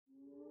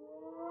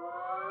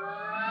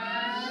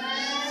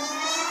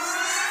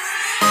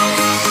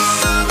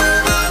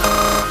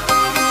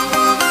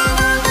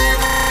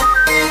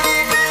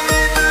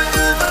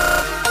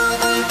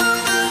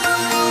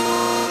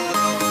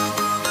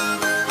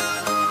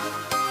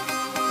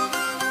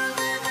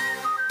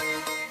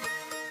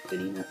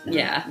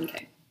Yeah.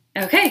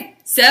 Okay.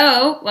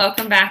 So,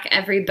 welcome back,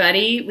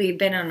 everybody. We've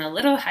been on a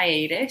little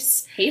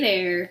hiatus. Hey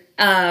there.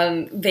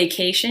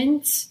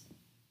 Vacations.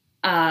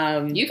 You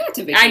got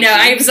to vacation. I know.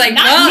 I was like,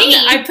 not me.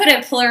 I put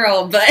it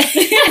plural, but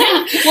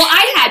well,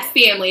 I had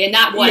family, and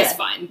that was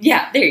fun.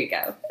 Yeah, there you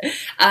go.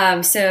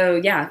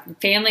 So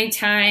family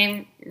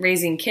time,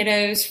 raising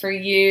kiddos for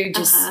you,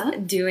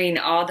 just doing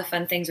all the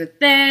fun things with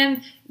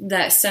them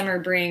that summer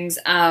brings,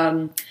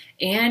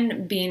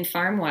 and being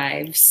farm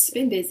wives.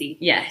 Been busy.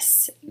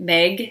 Yes,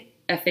 Meg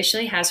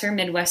officially has her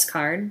Midwest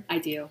card. I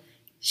do.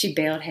 She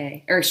baled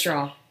hay or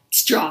straw.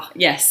 Straw.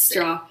 Yes.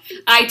 Straw.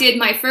 I did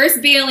my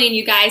first baling,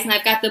 you guys, and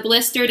I've got the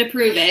blister to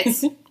prove it.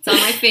 It's on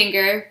my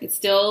finger. It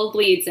still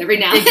bleeds every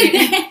now and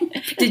then.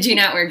 Did you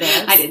not wear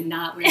gloves? I did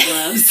not wear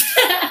gloves.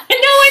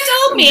 No one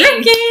told me.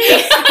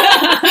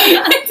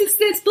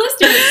 This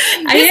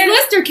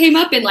blister came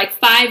up in like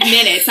 5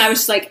 minutes. I was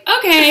just like,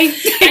 okay.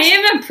 I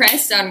am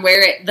impressed on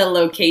where the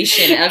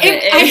location of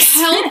it is. I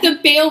held the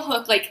bale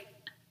hook like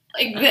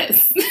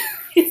this.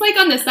 It's like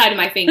on the side of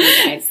my finger,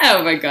 guys.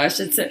 Oh my gosh.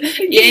 And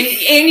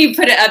you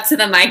put it up to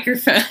the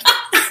microphone.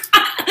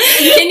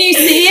 Can you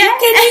see it?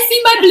 Can you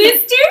see my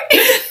blister?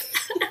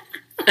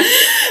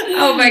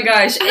 Oh my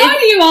gosh. How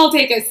do you all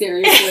take us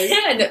seriously?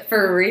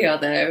 For real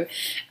though.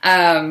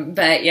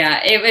 But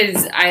yeah,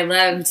 I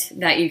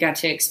loved that you got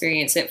to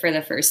experience it for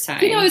the first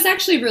time. It was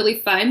actually really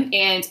fun.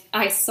 And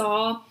I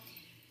saw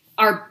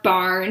our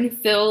barn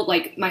fill,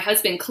 like my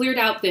husband cleared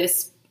out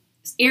this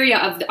area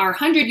of our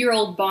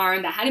 100-year-old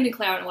barn that hadn't been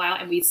cleared out in a while,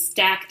 and we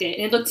stacked it,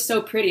 and it looked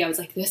so pretty. I was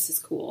like, this is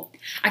cool.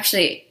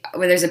 Actually,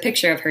 there's a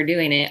picture of her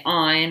doing it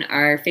on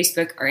our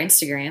Facebook or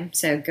Instagram,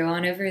 so go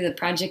on over to the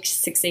Project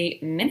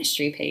 68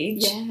 Ministry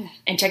page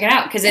and check it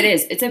out, because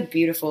it's a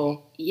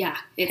beautiful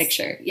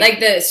picture. Yeah.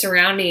 Like the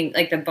surrounding,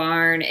 like the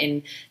barn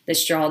and the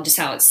straw, just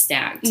how it's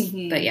stacked.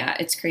 Mm-hmm. But yeah,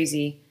 it's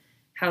crazy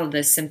how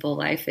the simple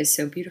life is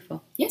so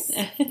beautiful. Yes,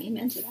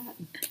 amen to that.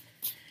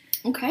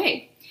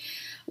 Okay.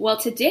 Well,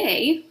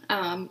 today,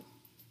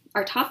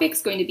 our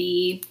topic's going to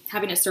be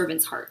having a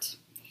servant's heart.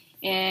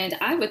 And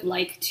I would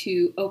like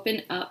to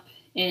open up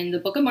in the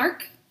book of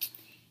Mark.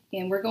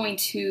 And I'm going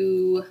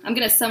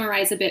to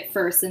summarize a bit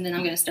first, and then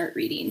I'm going to start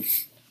reading.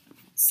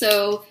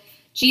 So,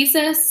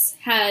 Jesus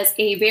has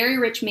a very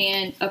rich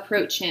man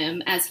approach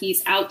him as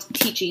he's out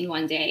teaching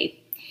one day.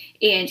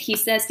 And he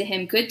says to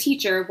him, "Good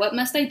teacher, what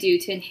must I do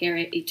to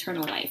inherit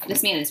eternal life?"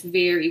 This man is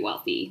very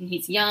wealthy, and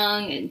he's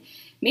young and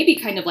maybe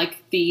kind of like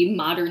the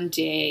modern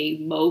day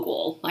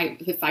mogul,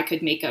 if I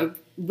could make a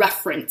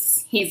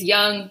reference. He's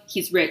young,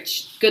 he's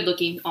rich, good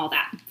looking, all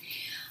that.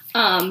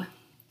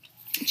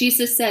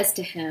 Jesus says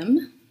to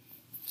him,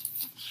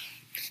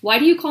 "Why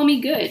do you call me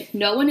good?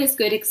 No one is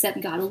good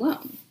except God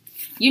alone.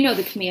 You know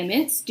the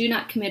commandments. Do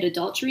not commit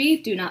adultery,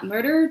 do not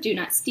murder, do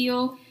not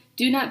steal,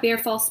 do not bear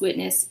false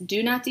witness,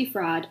 do not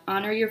defraud,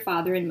 honor your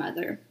father and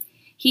mother."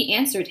 He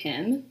answered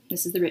him,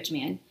 this is the rich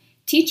man,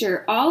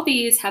 "Teacher, all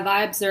these have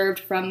I observed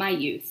from my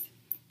youth."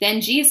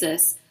 Then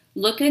Jesus,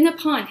 looking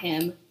upon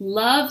him,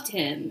 loved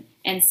him,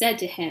 and said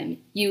to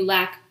him, "You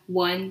lack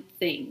one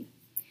thing.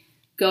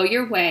 Go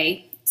your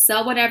way,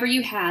 sell whatever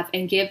you have,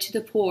 and give to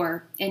the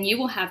poor, and you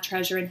will have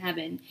treasure in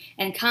heaven.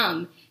 And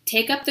come,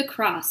 take up the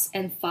cross,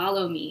 and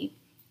follow me."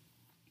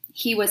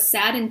 He was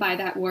saddened by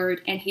that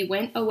word, and he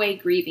went away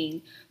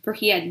grieving, for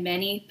he had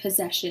many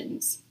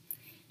possessions.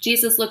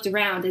 Jesus looked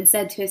around and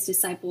said to his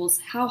disciples,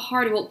 "How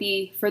hard it will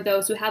be for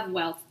those who have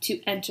wealth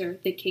to enter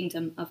the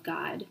kingdom of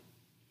God."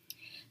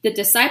 The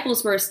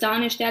disciples were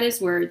astonished at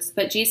his words,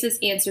 but Jesus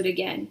answered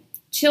again,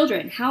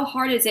 "Children, how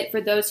hard is it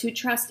for those who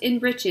trust in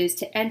riches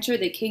to enter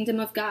the kingdom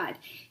of God?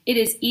 It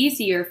is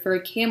easier for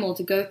a camel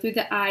to go through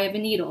the eye of a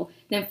needle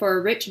than for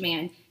a rich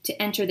man to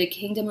enter the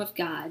kingdom of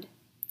God."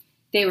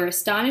 They were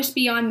astonished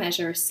beyond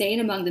measure,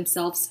 saying among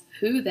themselves,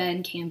 "Who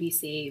then can be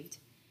saved?"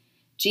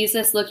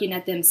 Jesus, looking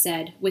at them,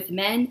 said, "With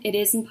men it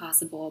is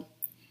impossible,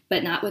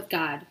 but not with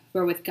God,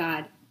 for with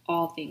God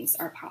all things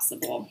are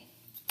possible."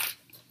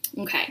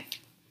 Okay,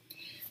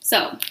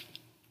 so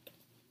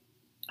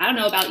I don't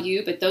know about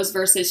you, but those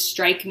verses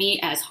strike me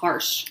as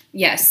harsh.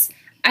 Yes,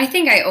 I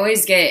think I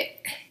always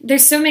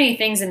there's so many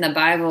things in the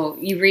Bible,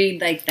 you read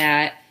like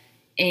that,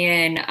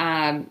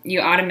 and you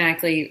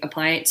automatically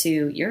apply it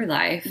to your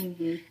life.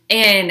 Mm-hmm.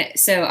 And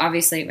so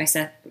obviously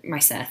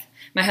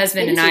my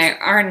husband and I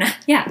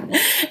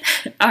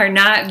are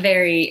not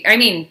very,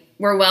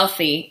 we're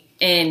wealthy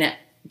in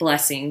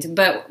blessings,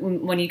 but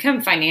when you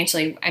come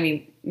financially,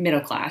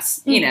 middle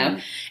class, you know,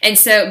 and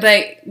so,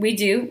 but we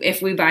do,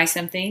 if we buy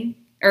something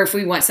or if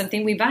we want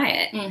something, we buy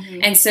it.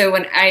 Mm-hmm. And so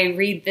when I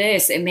read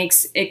this,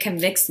 it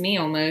convicts me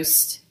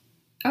almost.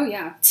 Oh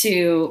yeah.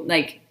 To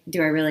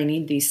do I really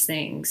need these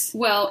things?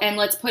 Well, and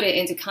let's put it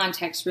into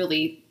context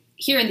really.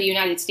 Here in the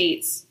United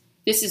States,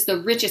 this is the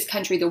richest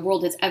country the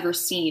world has ever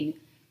seen.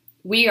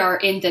 We are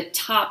in the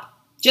top,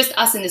 just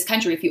us in this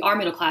country, if you are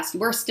middle class,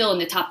 we're still in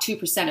the top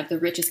 2% of the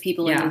richest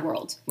people in the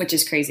world. Which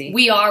is crazy.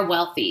 We are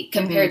wealthy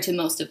compared to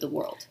most of the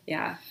world.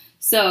 Yeah.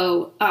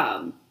 So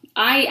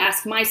I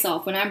ask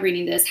myself when I'm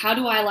reading this, how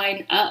do I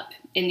line up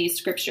in these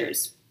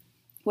scriptures?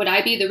 Would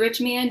I be the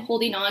rich man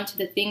holding on to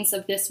the things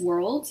of this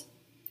world?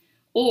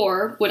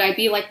 Or would I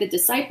be like the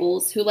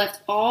disciples who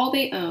left all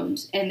they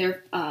owned and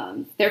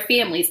their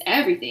families,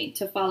 everything,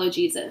 to follow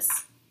Jesus?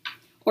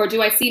 Or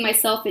do I see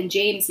myself in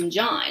James and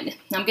John?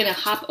 I'm going to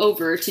hop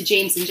over to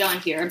James and John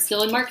here. I'm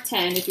still in Mark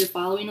 10 if you're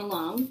following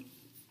along.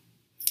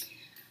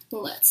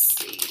 Let's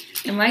see.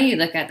 And while you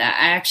look at that,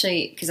 I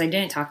actually, because I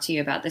didn't talk to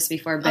you about this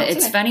before, but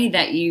it's funny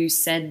that you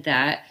said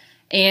that,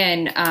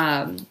 and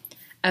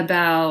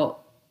about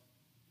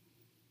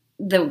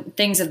the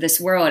things of this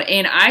world.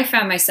 And I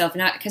found myself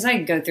not, because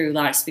I go through a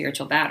lot of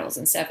spiritual battles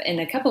and stuff. And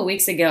a couple of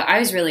weeks ago, I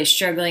was really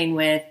struggling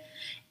with,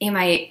 am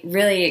I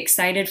really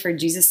excited for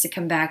Jesus to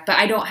come back? But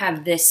I don't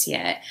have this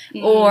yet.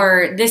 Mm.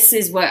 Or this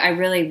is what I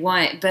really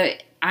want.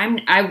 But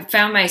I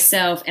found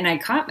myself, and I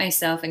caught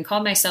myself and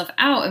called myself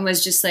out and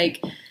was just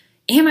like,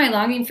 am I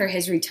longing for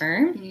his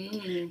return?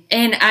 Mm.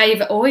 And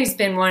I've always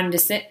been wanting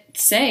to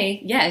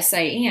say, yes,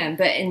 I am.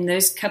 But in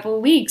those couple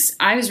of weeks,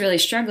 I was really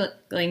struggling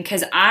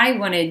because I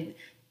wanted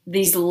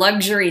these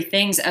luxury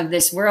things of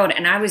this world.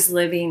 And I was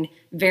living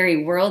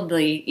very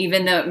worldly,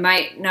 even though it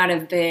might not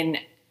have been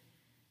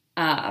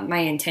my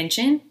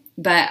intention,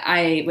 but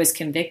I was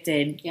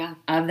convicted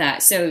of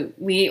that. So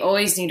we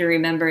always need to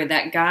remember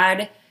that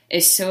God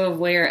is so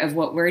aware of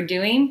what we're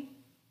doing,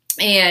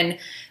 and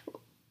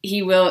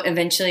he will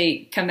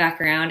eventually come back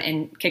around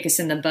and kick us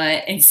in the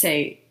butt and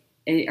say,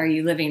 are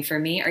you living for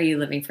me? Are you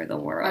living for the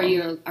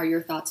world? Are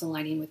your thoughts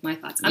aligning with my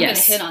thoughts? I'm going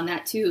to hit on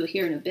that too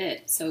here in a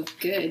bit. So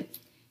good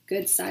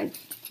side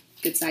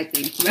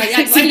thing.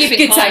 What do you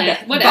even call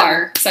it?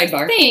 Whatever.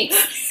 Sidebar.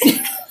 Thanks.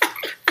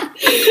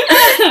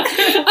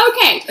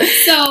 Okay,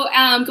 so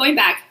going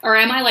back, or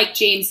am I like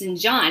James and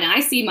John?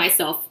 I see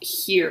myself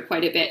here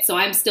quite a bit. So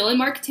I'm still in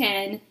Mark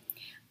 10,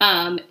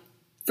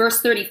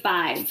 verse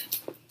 35.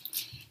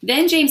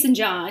 Then James and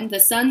John, the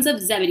sons of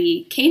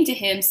Zebedee, came to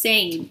him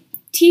saying,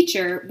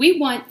 "Teacher, we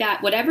want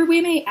that whatever we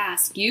may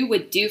ask you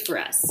would do for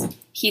us."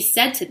 He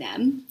said to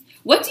them,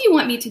 "What do you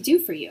want me to do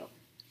for you?"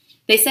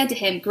 They said to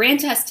him,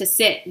 "Grant us to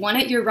sit, one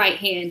at your right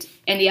hand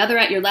and the other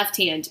at your left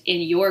hand,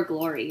 in your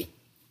glory."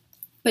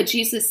 But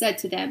Jesus said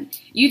to them,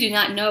 "You do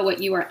not know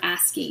what you are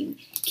asking.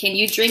 Can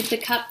you drink the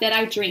cup that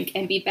I drink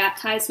and be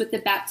baptized with the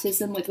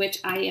baptism with which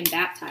I am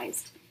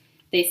baptized?"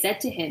 They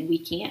said to him, "We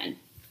can."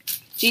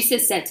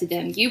 Jesus said to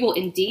them, "You will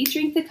indeed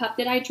drink the cup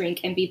that I drink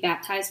and be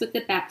baptized with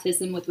the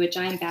baptism with which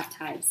I am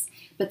baptized.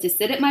 But to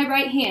sit at my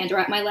right hand or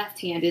at my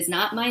left hand is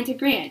not mine to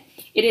grant.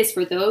 It is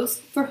for those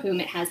for whom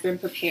it has been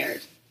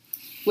prepared."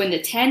 When the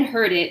 10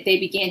 heard it, they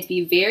began to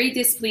be very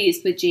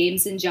displeased with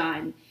James and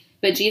John.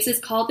 But Jesus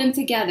called them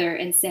together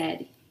and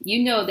said,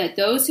 "You know that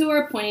those who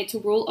are appointed to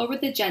rule over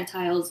the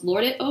Gentiles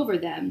lord it over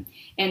them,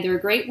 and their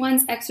great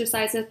ones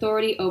exercise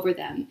authority over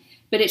them.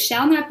 But it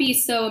shall not be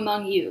so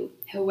among you.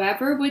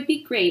 Whoever would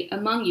be great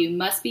among you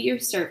must be your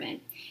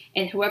servant,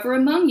 and whoever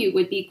among you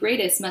would be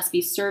greatest must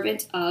be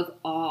servant of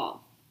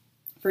all.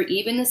 For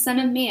even the Son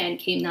of Man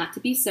came not to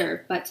be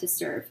served, but to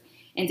serve,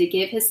 and to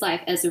give his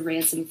life as a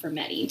ransom for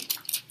many."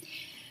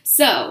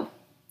 So,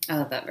 I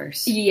love that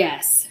verse.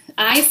 Yes,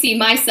 I see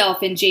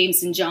myself in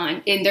James and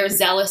John in their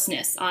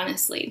zealousness,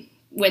 honestly,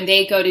 when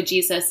they go to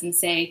Jesus and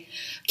say,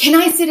 "Can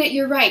I sit at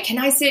your right? Can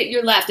I sit at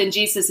your left?" And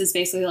Jesus is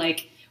basically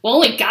like, well,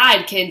 only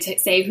God can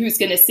say who's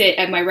going to sit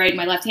at my right and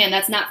my left hand.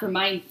 That's not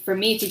for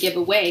me to give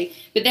away.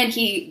 But then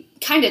he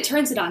kind of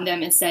turns it on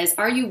them and says,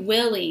 "Are you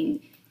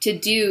willing to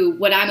do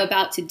what I'm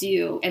about to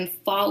do and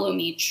follow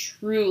me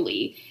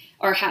truly?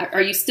 Or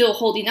are you still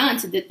holding on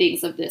to the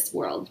things of this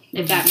world?"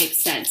 If that makes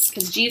sense.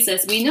 Because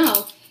Jesus, we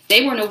know,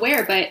 they weren't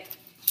aware, but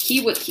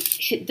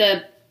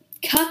the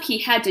cup he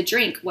had to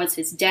drink was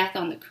his death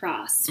on the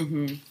cross.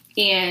 Mm-hmm.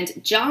 And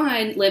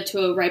John lived to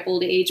a ripe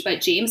old age, but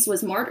James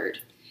was martyred.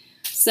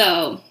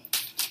 So,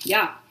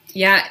 yeah.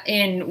 Yeah,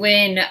 and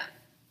when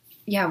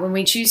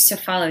we choose to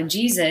follow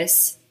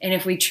Jesus, and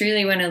if we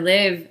truly want to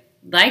live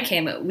like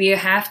him, we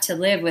have to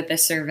live with a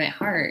servant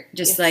heart,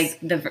 just like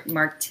the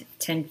Mark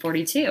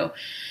 10:42.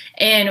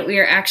 And we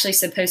are actually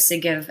supposed to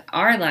give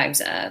our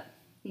lives up.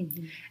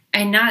 Mm-hmm.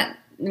 And not,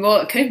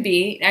 well, it could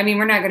be, I mean,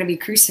 we're not going to be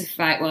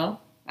crucified.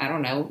 Well, I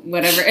don't know,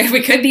 whatever.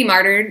 We could be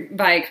martyred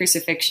by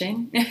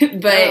crucifixion,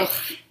 but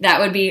that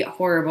would be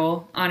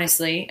horrible,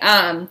 honestly.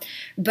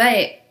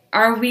 But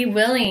are we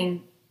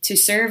willing to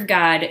serve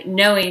God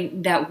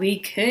knowing that we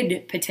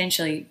could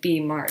potentially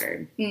be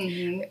martyred?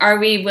 Mm-hmm. Are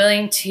we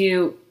willing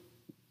to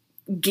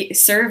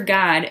serve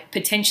God,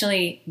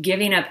 potentially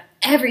giving up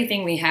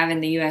everything we have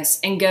in the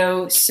U.S. and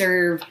go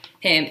serve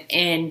him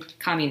in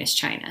communist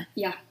China?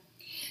 Yeah.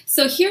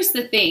 So here's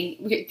the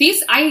thing.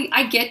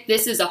 I get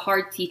this is a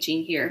hard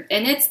teaching here.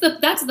 And that's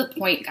the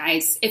point,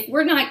 guys. If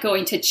we're not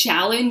going to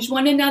challenge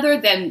one another,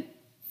 then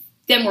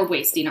we're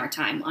wasting our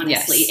time,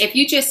 honestly. Yes. If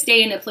you just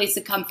stay in a place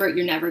of comfort,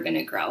 you're never going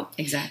to grow.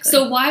 Exactly.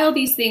 So while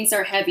these things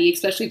are heavy,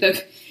 especially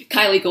the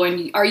Kylie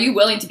going, "Are you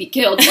willing to be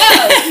killed?"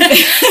 Whoa!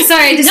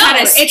 Sorry, I just had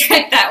to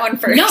strike that one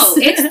first. No,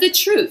 it's the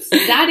truth.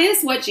 That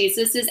is what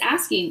Jesus is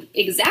asking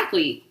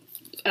exactly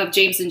of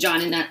James and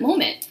John in that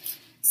moment.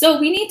 So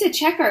we need to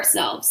check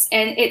ourselves.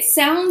 And it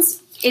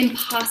sounds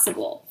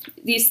impossible.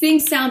 These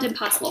things sound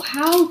impossible.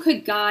 How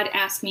could God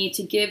ask me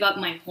to give up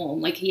my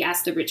home? Like he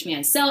asked the rich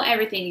man, sell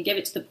everything and give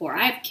it to the poor.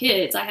 I have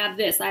kids. I have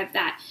this. I have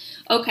that.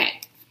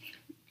 Okay.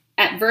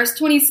 At verse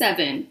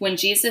 27, when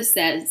Jesus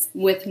says,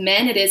 with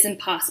men it is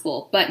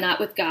impossible, but not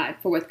with God.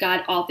 For with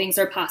God all things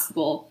are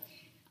possible.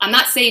 I'm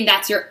not saying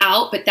that's your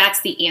out, but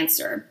that's the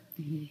answer.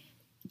 Mm-hmm.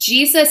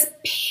 Jesus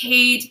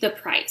paid the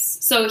price.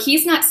 So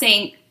he's not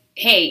saying,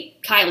 hey,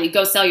 Kylie,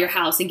 go sell your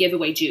house and give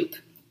away jupe.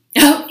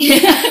 Oh.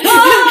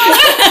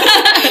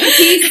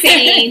 He's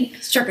saying,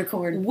 struck a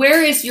chord.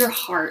 Where is your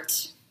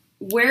heart?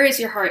 Where is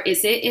your heart?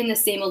 Is it in the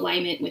same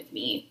alignment with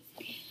me?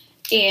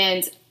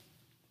 And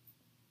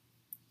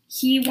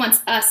he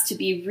wants us to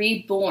be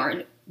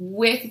reborn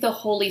with the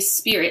Holy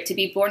Spirit, to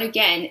be born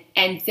again,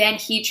 and then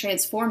he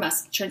transforms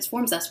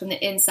us from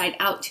the inside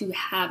out to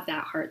have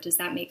that heart. Does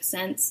that make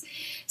sense?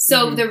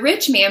 So the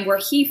rich man, where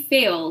he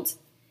failed,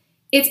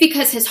 it's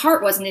because his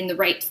heart wasn't in the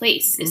right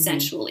place,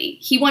 essentially.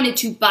 He wanted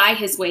to buy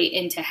his way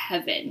into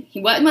heaven.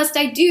 What must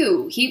I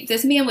do?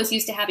 This man was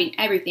used to having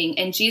everything,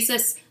 and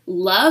Jesus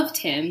loved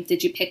him.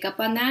 Did you pick up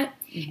on that?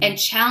 Mm-hmm. And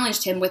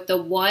challenged him with the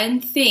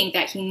one thing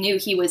that he knew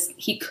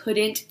he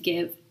couldn't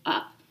give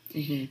up.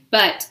 Mm-hmm.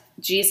 But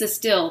Jesus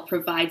still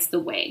provides the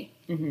way.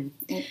 Mm-hmm.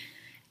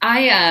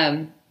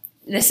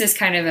 This is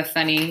kind of a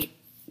funny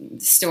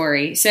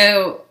story.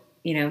 So,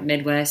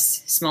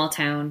 Midwest, small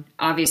town.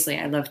 Obviously,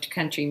 I loved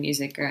country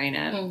music growing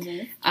up.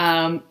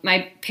 Mm-hmm.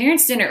 My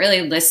parents didn't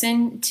really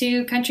listen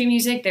to country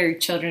music. They're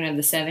children of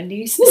the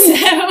 70s.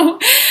 So,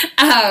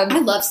 I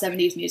love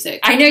 70s music.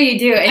 I know you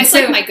do. And it's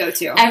like my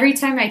go-to. Every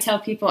time I tell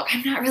people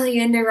I'm not really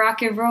into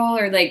rock and roll,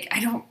 or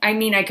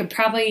I could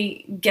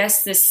probably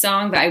guess this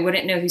song, but I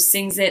wouldn't know who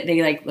sings it.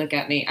 They look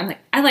at me. I'm like,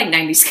 I like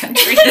 90s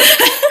country.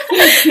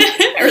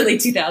 Early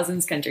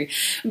 2000s country.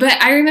 But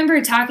I remember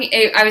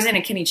I was in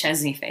a Kenny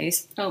Chesney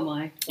phase. Oh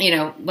my.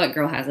 What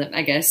girl hasn't,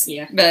 I guess.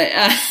 Yeah. But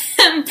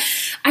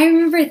I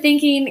remember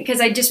thinking,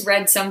 because I just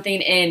read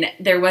something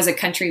there was a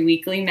Country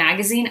Weekly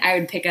magazine I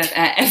would pick up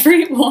at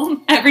every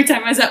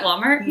time I was at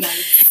Walmart.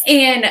 Nice.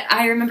 And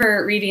I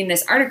remember reading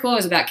this article. It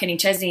was about Kenny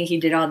Chesney. He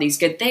did all these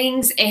good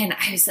things. And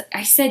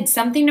I said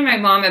something to my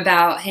mom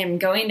about him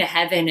going to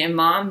heaven, and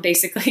Mom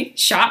basically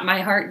shot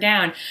my heart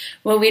down.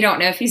 Well, we don't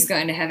know if he's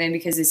going to heaven,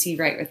 because is he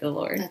right with the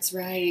Lord? That's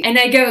right. And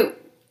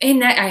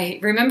I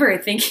remember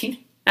thinking,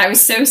 I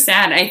was so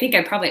sad. I think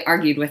I probably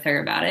argued with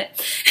her about it.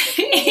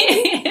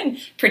 And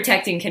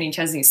protecting Kenny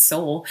Chesney's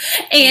soul.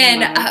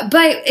 And,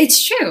 but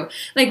it's true.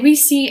 We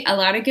see a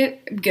lot of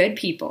good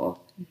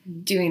people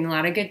doing a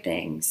lot of good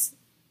things,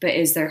 but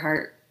is their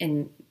heart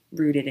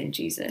rooted in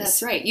Jesus?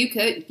 That's right. You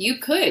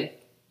could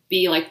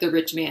be like the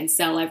rich man,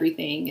 sell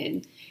everything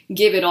and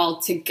give it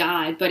all to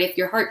God. But if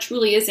your heart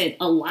truly isn't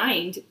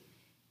aligned,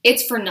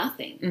 it's for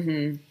nothing.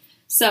 Mm-hmm.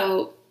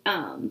 So,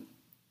 I'm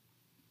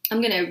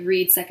going to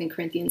read 2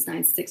 Corinthians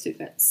 9,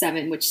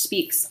 6-7, which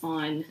speaks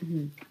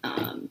on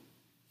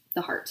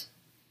the heart.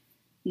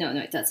 No,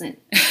 it doesn't.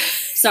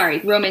 Sorry,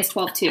 Romans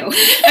 12:2.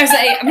 I was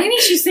like, maybe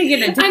she's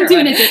thinking a different I'm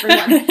doing a different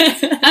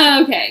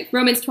one. Okay,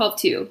 Romans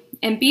 12:2.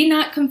 And be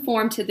not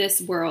conformed to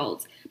this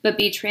world, but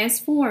be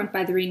transformed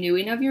by the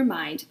renewing of your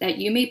mind, that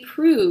you may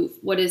prove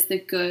what is the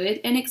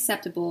good and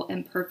acceptable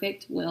and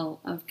perfect will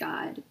of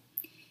God.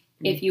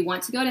 If you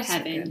want to go to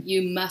heaven,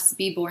 you must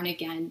be born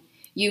again.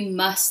 You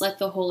must let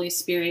the Holy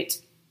Spirit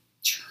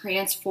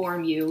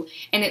transform you.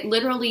 And it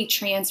literally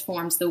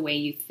transforms the way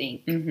you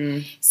think.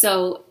 Mm-hmm.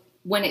 So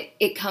when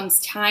it comes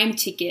time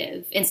to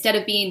give, instead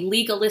of being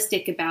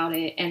legalistic about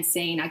it and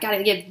saying, I got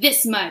to give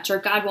this much or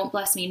God won't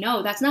bless me.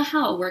 No, that's not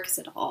how it works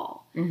at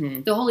all.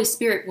 Mm-hmm. The Holy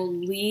Spirit will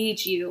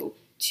lead you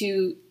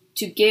to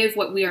give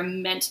what we are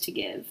meant to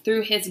give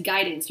through his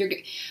guidance.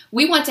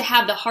 We want to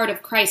have the heart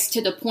of Christ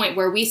to the point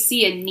where we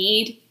see a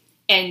need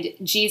and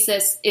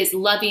Jesus is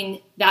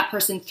loving that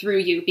person through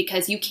you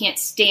because you can't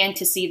stand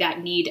to see that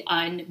need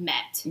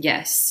unmet.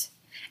 Yes.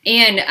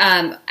 And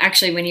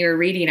actually, when you were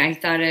reading, I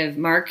thought of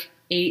Mark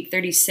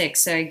 8:36.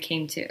 So I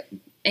came to,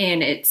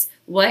 and it's,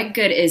 what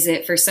good is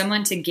it for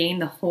someone to gain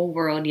the whole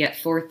world yet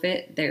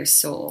forfeit their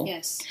soul?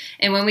 Yes.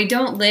 And when we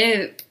don't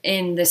live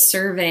in the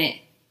servant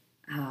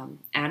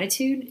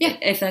attitude,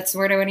 if that's the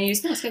word I want to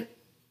use, that's good.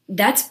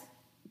 That's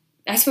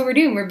what we're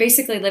doing. We're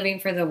basically living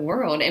for the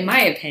world, in my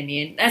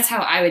opinion. That's how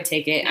I would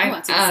take it. No,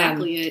 that's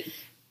exactly it.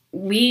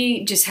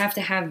 We just have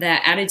to have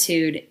that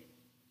attitude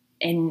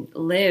and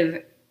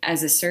live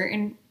as a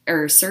servant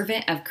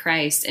of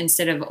Christ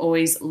instead of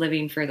always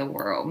living for the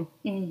world.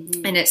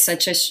 Mm-hmm. And it's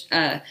such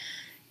a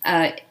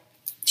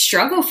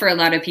struggle for a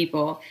lot of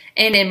people.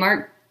 And in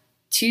Mark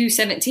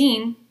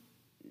 2:17,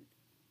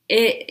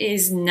 it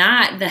is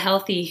not the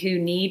healthy who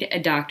need a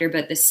doctor,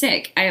 but the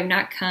sick. I have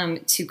not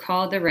come to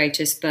call the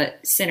righteous, but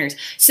sinners.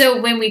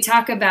 So when we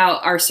talk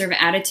about our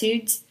servant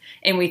attitudes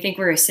and we think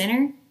we're a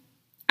sinner,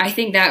 I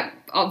think that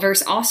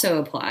verse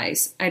also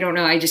applies. I don't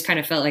know. I just kind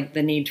of felt like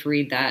the need to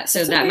read that.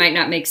 So that might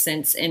not make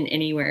sense in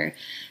anywhere.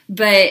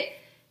 But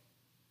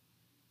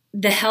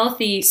the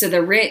healthy, so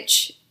the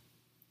rich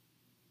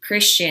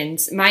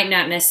Christians might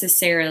not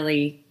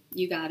necessarily.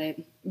 You got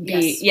it.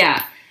 Yes.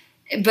 Yeah.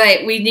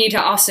 but we need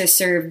to also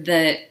serve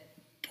the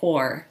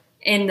poor.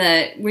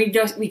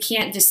 We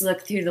can't just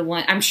look through the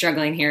one. I'm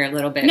struggling here a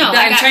little bit. No,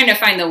 I'm trying to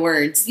find the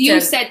words.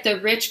 You said the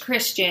rich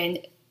Christian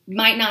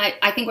might not.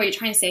 I think what you're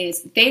trying to say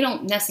is they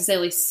don't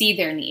necessarily see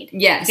their need.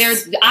 Yes,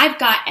 I've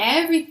got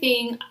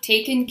everything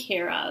taken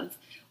care of.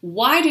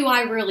 Why do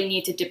I really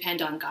need to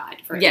depend on God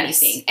for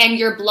anything? And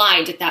you're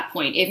blind at that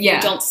point if you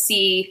don't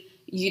see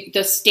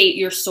the state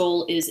your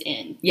soul is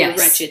in, your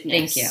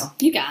wretchedness. Thank you.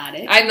 You got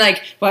it. I'm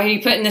like, why are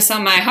you putting this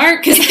on my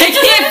heart? Because I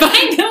can't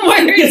find the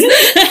words.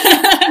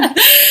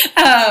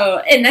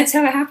 Oh, and that's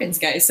how it happens,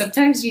 guys.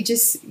 Sometimes you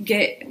just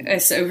get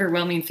this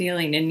overwhelming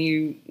feeling, and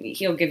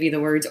he'll give you the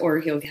words, or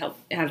he'll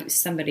have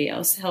somebody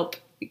else help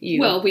you.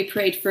 Well, we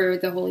prayed for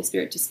the Holy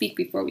Spirit to speak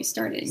before we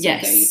started. So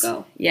there you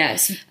go.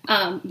 Yes.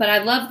 But I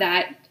love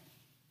that.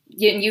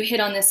 You hit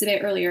on this a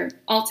bit earlier.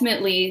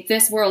 Ultimately,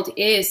 this world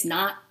is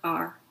not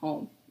our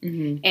home.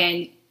 Mm-hmm.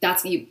 And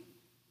that's you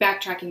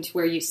backtracking to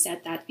where you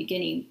said that at the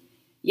beginning.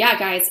 Yeah,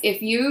 guys,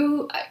 if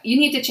you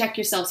need to check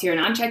yourselves here,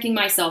 and I'm checking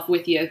myself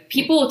with you.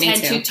 People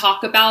tend to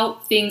talk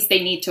about things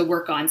they need to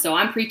work on, so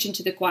I'm preaching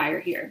to the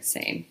choir here.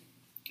 Same.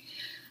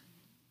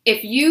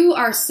 If you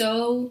are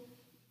so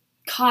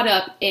caught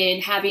up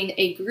in having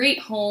a great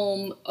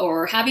home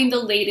or having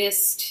the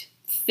latest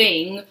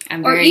thing,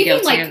 I'm very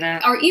guilty of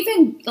that. Or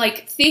even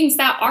like things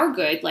that are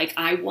good, like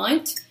I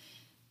want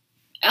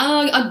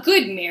a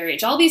good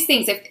marriage, all these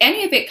things. If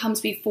any of it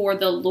comes before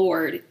the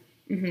Lord,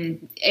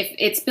 mm-hmm. if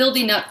it's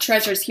building up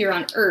treasures here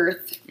on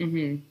earth,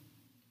 mm-hmm.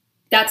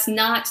 that's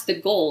not the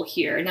goal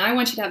here. Now I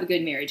want you to have a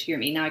good marriage. Hear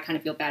me. Now I kind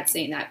of feel bad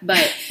saying that,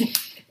 but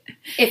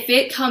if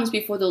it comes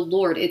before the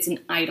Lord, it's an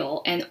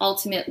idol, and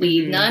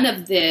ultimately mm-hmm. none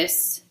of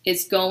this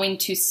is going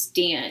to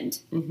stand.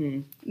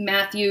 Mm-hmm.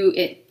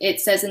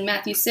 It says in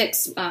Matthew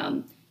 6,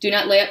 do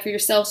not lay up for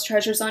yourselves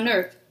treasures on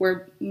earth,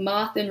 where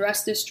moth and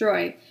rust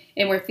destroy,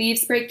 and where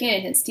thieves break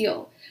in and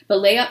steal. But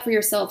lay up for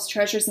yourselves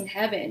treasures in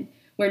heaven,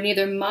 where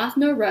neither moth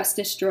nor rust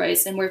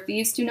destroys, and where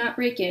thieves do not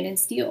break in and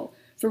steal.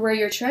 For where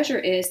your treasure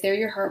is, there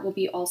your heart will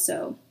be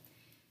also.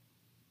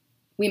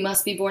 We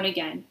must be born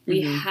again. Mm-hmm.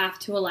 We have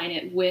to align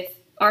it with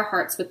our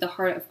hearts, with the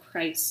heart of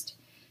Christ.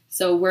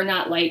 So we're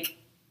not like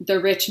the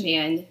rich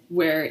man,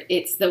 where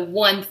it's the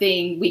one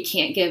thing we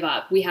can't give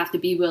up. We have to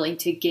be willing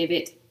to give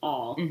it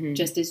all, mm-hmm.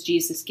 just as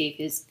Jesus gave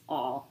his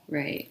all,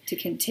 right? To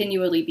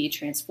continually be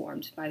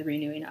transformed by the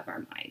renewing of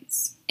our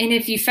minds. And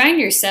if you find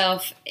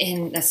yourself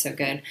that's so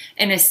good,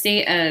 in a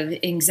state of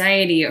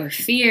anxiety or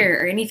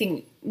fear or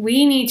anything,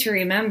 we need to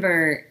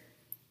remember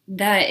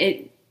that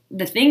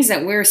the things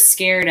that we're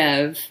scared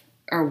of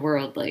are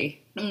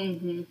worldly.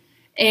 Mm-hmm.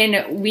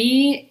 And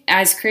we,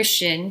 as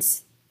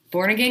Christians,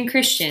 born-again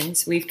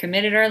Christians, we've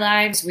committed our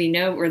lives. We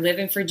know we're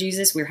living for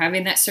Jesus. We're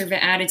having that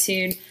servant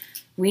attitude.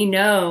 We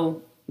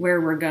know where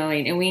we're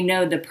going, and we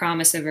know the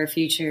promise of our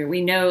future.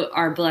 We know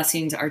our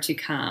blessings are to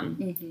come.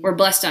 Mm-hmm. We're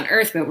blessed on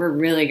earth, but we're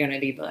really going to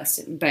be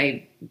blessed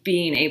by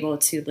being able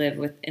to live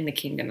within the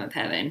kingdom of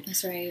heaven.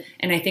 That's right.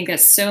 And I think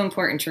that's so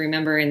important to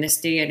remember in this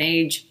day and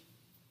age,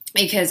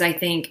 because I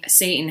think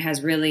Satan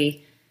has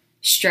really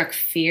struck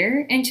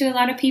fear into a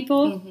lot of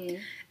people. Mm-hmm.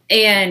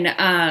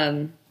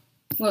 And,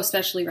 well,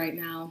 especially right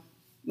now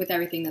with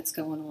everything that's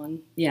going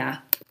on. Yeah.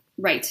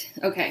 Right.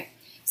 Okay.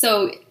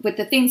 So with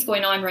the things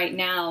going on right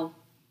now,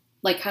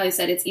 like Kylie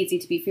said, it's easy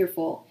to be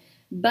fearful.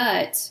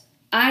 But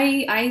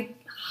I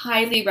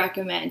highly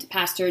recommend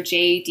Pastor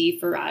J.D.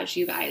 Farage,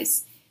 you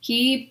guys.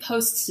 He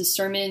posts his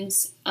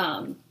sermons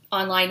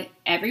online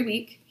every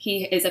week.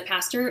 He is a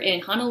pastor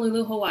in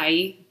Honolulu,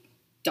 Hawaii.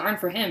 Darn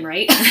for him,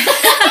 right?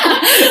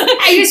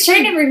 I was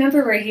trying to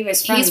remember where he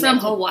was from. He's from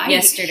Hawaii.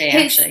 Yesterday,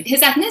 actually.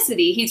 His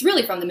ethnicity, he's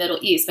really from the Middle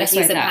East, but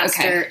he's a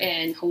pastor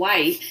in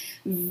Hawaii.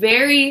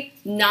 Very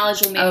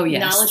knowledgeable man. Oh, yes.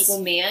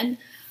 Knowledgeable man.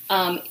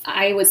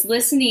 I was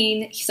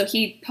listening. So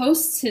he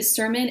posts his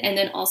sermon and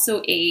then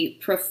also a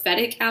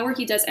prophetic hour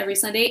he does every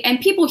Sunday. And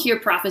people hear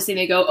prophecy and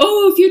they go,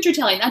 oh, future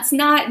telling. That's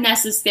not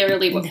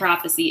necessarily what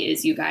prophecy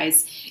is, you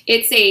guys.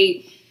 It's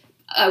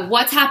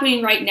what's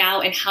happening right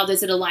now and how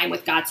does it align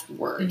with God's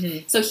word.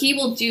 Mm-hmm. So he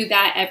will do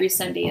that every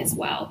Sunday as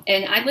well.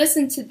 And I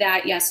listened to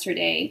that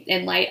yesterday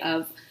in light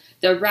of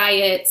the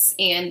riots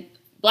and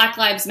Black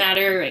Lives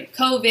Matter and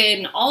COVID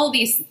and all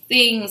these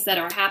things that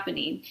are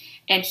happening.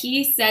 And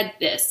he said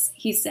this.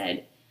 He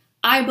said,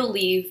 I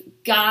believe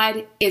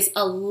God is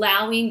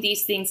allowing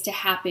these things to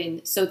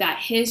happen so that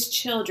his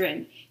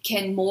children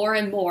can more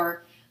and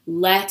more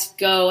let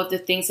go of the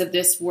things of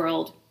this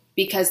world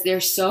because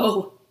they're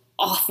so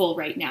awful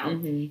right now.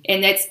 Mm-hmm.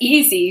 And that's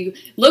easy.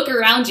 Look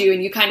around you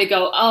and you kind of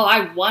go, oh,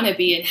 I want to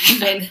be in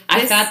heaven.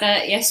 I thought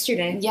that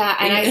yesterday. Yeah.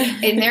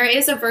 And there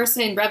is a verse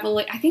in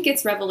Revelation, I think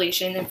it's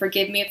Revelation, and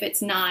forgive me if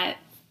it's not,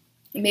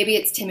 maybe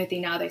it's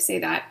Timothy now they say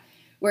that,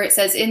 where it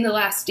says in the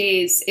last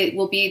days, it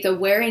will be the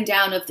wearing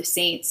down of the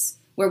saints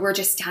where we're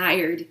just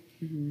tired.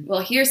 Mm-hmm. Well,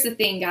 here's the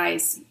thing,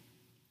 guys.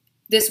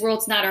 This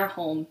world's not our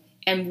home,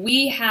 and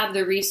we have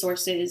the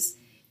resources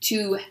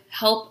to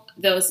help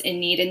those in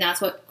need, and that's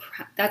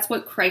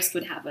what Christ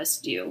would have us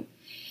do.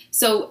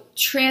 So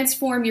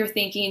transform your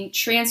thinking,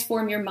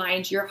 transform your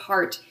mind, your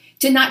heart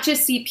to not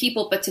just see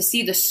people, but to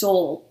see the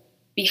soul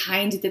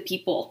behind the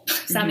people.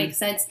 Does that make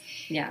sense?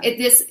 Yeah.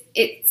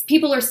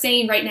 People are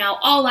saying right now,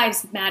 all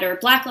lives matter,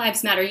 Black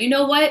lives matter. You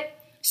know what?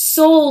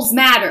 Souls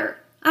matter.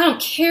 I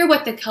don't care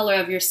what the color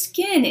of your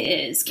skin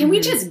is. Can we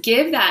just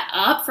give that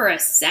up for a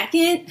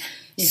second?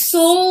 Yes.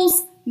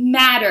 Souls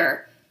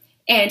matter.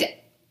 And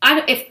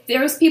if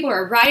those people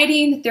are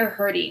rioting, they're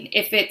hurting.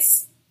 If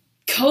it's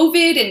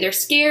COVID and they're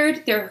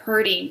scared, they're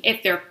hurting.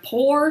 If they're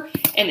poor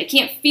and they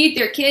can't feed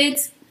their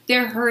kids,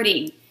 they're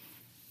hurting.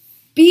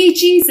 Be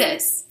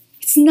Jesus.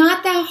 It's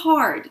not that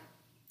hard.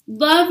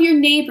 Love your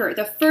neighbor,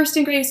 the first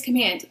and greatest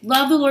command.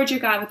 Love the Lord your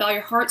God with all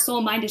your heart,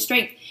 soul, mind, and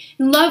strength.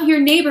 And love your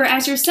neighbor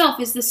as yourself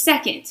is the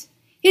second.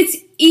 It's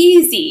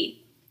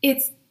easy.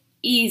 It's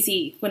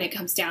easy when it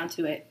comes down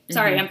to it.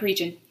 Sorry, I'm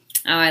preaching.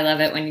 Oh, I love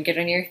it when you get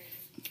on your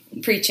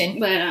preaching.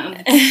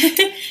 But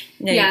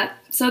yeah,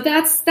 so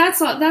that's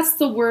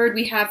the word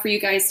we have for you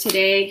guys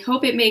today.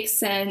 Hope it makes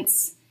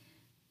sense.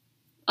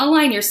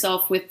 Align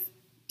yourself with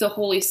the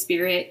Holy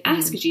Spirit.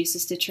 Ask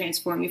Jesus to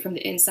transform you from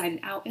the inside and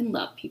out and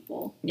love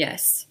people.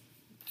 Yes.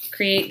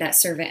 Create that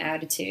servant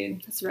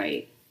attitude. That's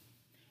right.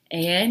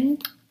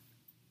 And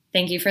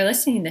thank you for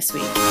listening this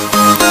week.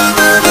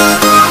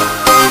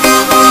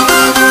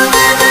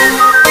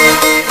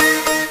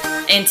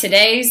 And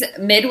today's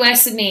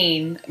Midwest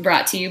meme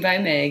brought to you by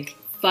Meg.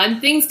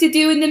 Fun things to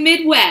do in the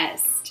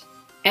Midwest.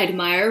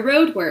 Admire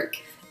roadwork.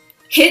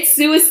 Hit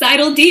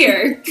suicidal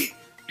deer.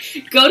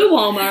 Go to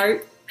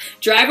Walmart.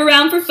 Drive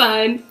around for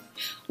fun.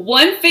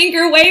 One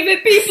finger wave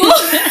at people.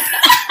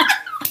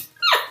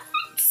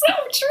 So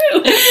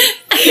true.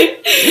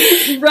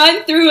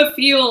 Run through a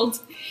field.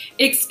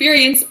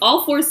 Experience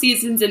all 4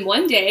 seasons in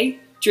one day.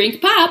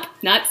 Drink pop,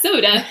 not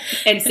soda,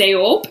 and say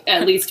 "ope"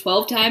 at least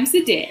 12 times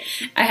a day.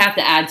 I have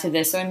to add to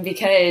this one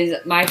because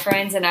my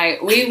friends and I,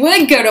 we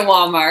would go to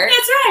Walmart.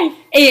 That's right.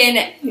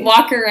 And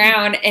walk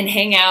around and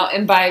hang out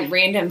and buy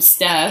random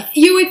stuff.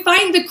 You would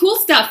find the cool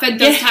stuff at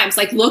those times.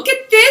 Like, look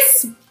at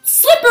this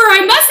slipper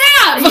I must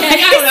have. Like,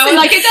 I don't know.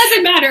 Like, it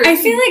doesn't matter. I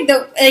feel like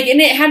and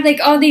it had like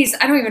all these,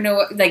 I don't even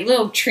know, like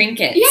little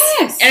trinkets.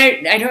 Yes.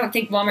 And I don't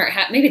think Walmart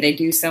maybe they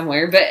do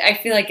somewhere, but I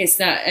feel like it's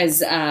not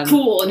as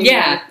cool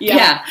anymore.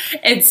 Yeah.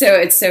 And so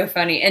it's so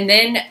funny. And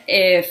then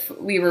if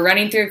we were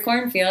running through a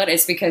cornfield,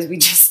 it's because we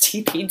just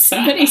TP'd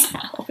somebody's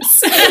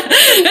house.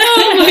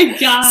 Oh my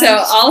gosh.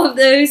 So all of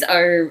those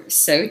are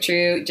so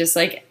true, just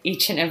like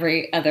each and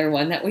every other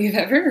one that we've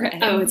ever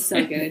read. Oh, it's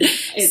so good.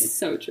 It's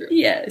so true.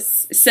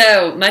 Yes.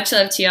 So much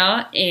love to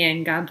y'all,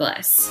 and God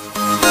bless.